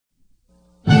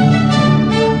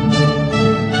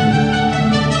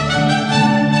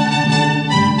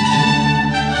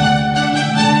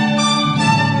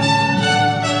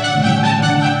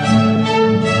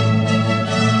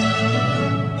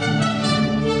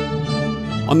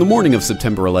On the morning of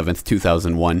September 11,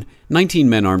 2001, 19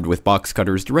 men armed with box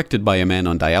cutters directed by a man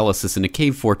on dialysis in a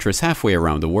cave fortress halfway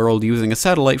around the world using a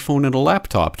satellite phone and a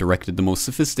laptop directed the most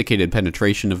sophisticated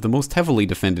penetration of the most heavily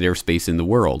defended airspace in the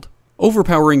world,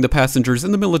 overpowering the passengers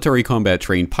and the military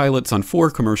combat-trained pilots on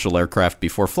 4 commercial aircraft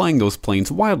before flying those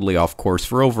planes wildly off course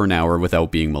for over an hour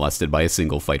without being molested by a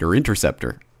single fighter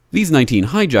interceptor. These 19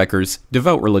 hijackers,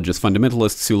 devout religious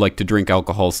fundamentalists who like to drink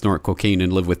alcohol, snort cocaine,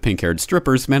 and live with pink-haired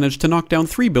strippers, managed to knock down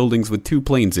 3 buildings with 2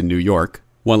 planes in New York,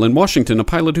 while in Washington a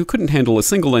pilot who couldn't handle a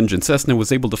single-engine Cessna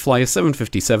was able to fly a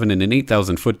 757 in an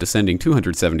 8,000-foot descending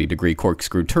 270-degree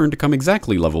corkscrew turn to come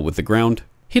exactly level with the ground,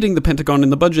 hitting the Pentagon in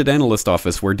the budget analyst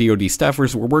office where DoD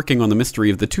staffers were working on the mystery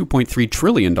of the $2.3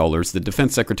 trillion that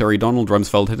Defense Secretary Donald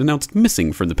Rumsfeld had announced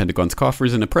missing from the Pentagon's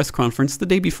coffers in a press conference the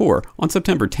day before, on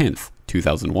September 10th,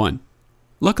 2001.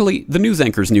 Luckily, the news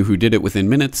anchors knew who did it within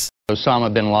minutes.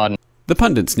 Osama bin Laden. The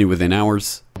pundits knew within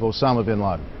hours. Osama bin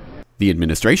Laden. The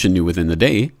administration knew within the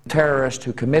day. Terrorists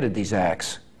who committed these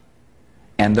acts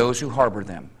and those who harbored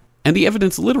them. And the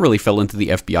evidence literally fell into the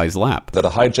FBI's lap. That a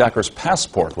hijacker's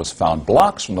passport was found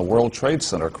blocks from the World Trade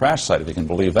Center crash site, if you can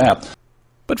believe that.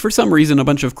 But for some reason, a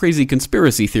bunch of crazy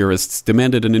conspiracy theorists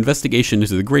demanded an investigation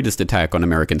into the greatest attack on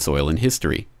American soil in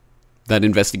history. That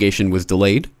investigation was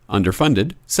delayed,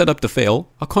 underfunded, set up to fail,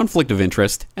 a conflict of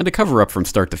interest, and a cover-up from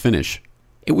start to finish.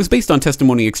 It was based on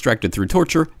testimony extracted through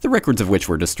torture, the records of which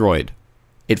were destroyed.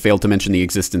 It failed to mention the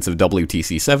existence of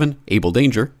WTC-7, Able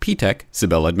Danger, P-TECH,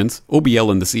 Sibel Edmonds,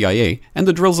 OBL and the CIA, and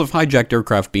the drills of hijacked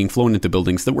aircraft being flown into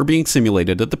buildings that were being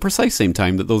simulated at the precise same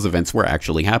time that those events were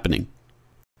actually happening.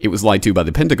 It was lied to by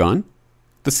the Pentagon,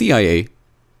 the CIA,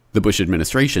 the Bush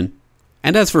administration,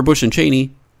 and as for Bush and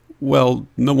Cheney, well,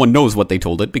 no one knows what they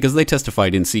told it because they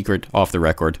testified in secret, off the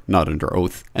record, not under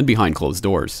oath, and behind closed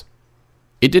doors.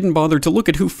 It didn't bother to look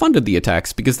at who funded the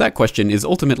attacks because that question is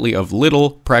ultimately of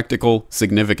little practical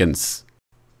significance.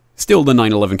 Still, the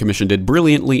 9/11 Commission did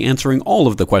brilliantly answering all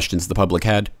of the questions the public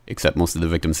had, except most of the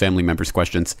victims' family members'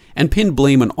 questions, and pinned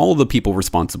blame on all the people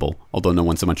responsible, although no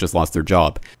one so much as lost their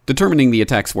job, determining the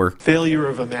attacks were failure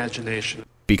of imagination.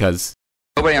 Because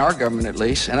Nobody in our government, at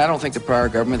least, and I don't think the prior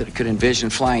government that could envision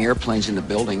flying airplanes into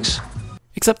buildings.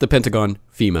 Except the Pentagon,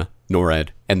 FEMA, NORAD,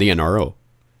 and the NRO.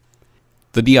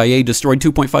 The DIA destroyed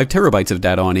 2.5 terabytes of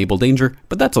data on Able Danger,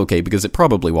 but that's okay because it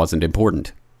probably wasn't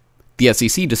important. The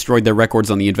SEC destroyed their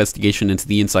records on the investigation into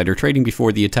the insider trading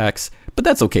before the attacks, but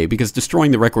that's okay because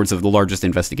destroying the records of the largest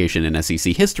investigation in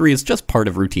SEC history is just part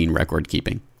of routine record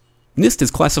keeping. NIST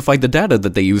has classified the data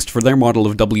that they used for their model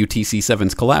of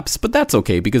WTC-7's collapse, but that's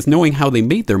okay because knowing how they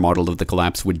made their model of the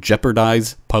collapse would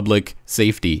jeopardize public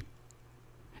safety.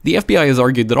 The FBI has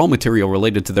argued that all material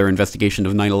related to their investigation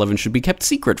of 9/11 should be kept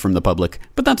secret from the public,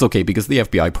 but that's okay because the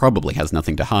FBI probably has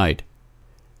nothing to hide.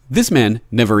 This man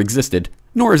never existed,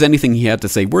 nor is anything he had to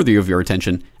say worthy of your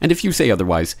attention, and if you say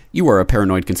otherwise, you are a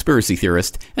paranoid conspiracy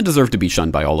theorist and deserve to be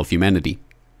shunned by all of humanity.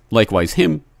 Likewise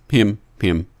him,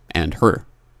 and her.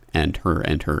 And her,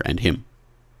 and her, and him.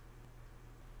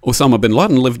 Osama bin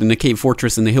Laden lived in a cave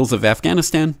fortress in the hills of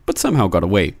Afghanistan, but somehow got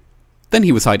away. Then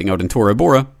he was hiding out in Tora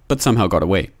Bora, but somehow got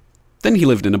away. Then he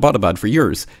lived in Abbottabad for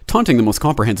years, taunting the most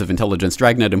comprehensive intelligence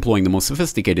dragnet employing the most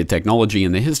sophisticated technology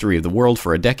in the history of the world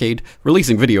for a decade,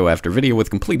 releasing video after video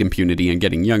with complete impunity and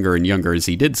getting younger and younger as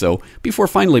he did so, before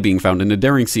finally being found in a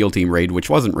daring SEAL team raid which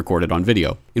wasn't recorded on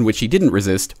video, in which he didn't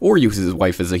resist or use his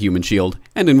wife as a human shield,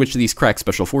 and in which these crack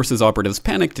special forces operatives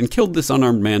panicked and killed this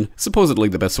unarmed man, supposedly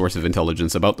the best source of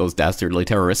intelligence about those dastardly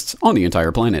terrorists on the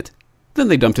entire planet. Then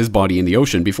they dumped his body in the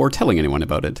ocean before telling anyone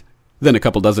about it. Then a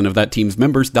couple dozen of that team's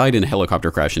members died in a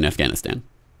helicopter crash in Afghanistan.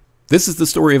 This is the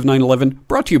story of 9/11,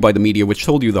 brought to you by the media which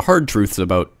told you the hard truths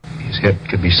about his head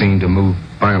could be seen to move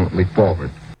violently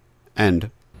forward. And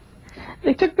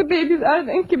they took the babies out of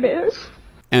the incubators.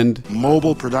 And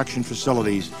mobile production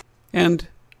facilities. And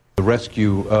the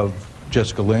rescue of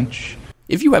Jessica Lynch.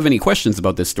 If you have any questions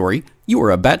about this story, you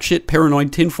are a batshit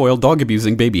paranoid tinfoil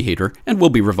dog-abusing baby hater and will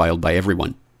be reviled by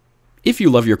everyone. If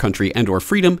you love your country and or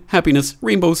freedom, happiness,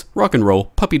 rainbows, rock and roll,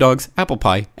 puppy dogs, apple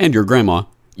pie, and your grandma,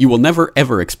 you will never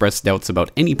ever express doubts about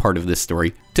any part of this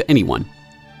story to anyone.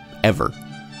 Ever.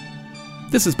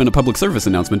 This has been a public service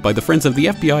announcement by the Friends of the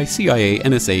FBI, CIA,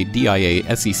 NSA, DIA,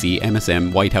 SEC,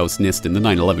 MSM, White House, NIST, and the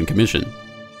 9/11 Commission.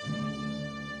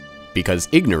 Because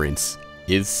ignorance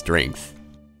is strength.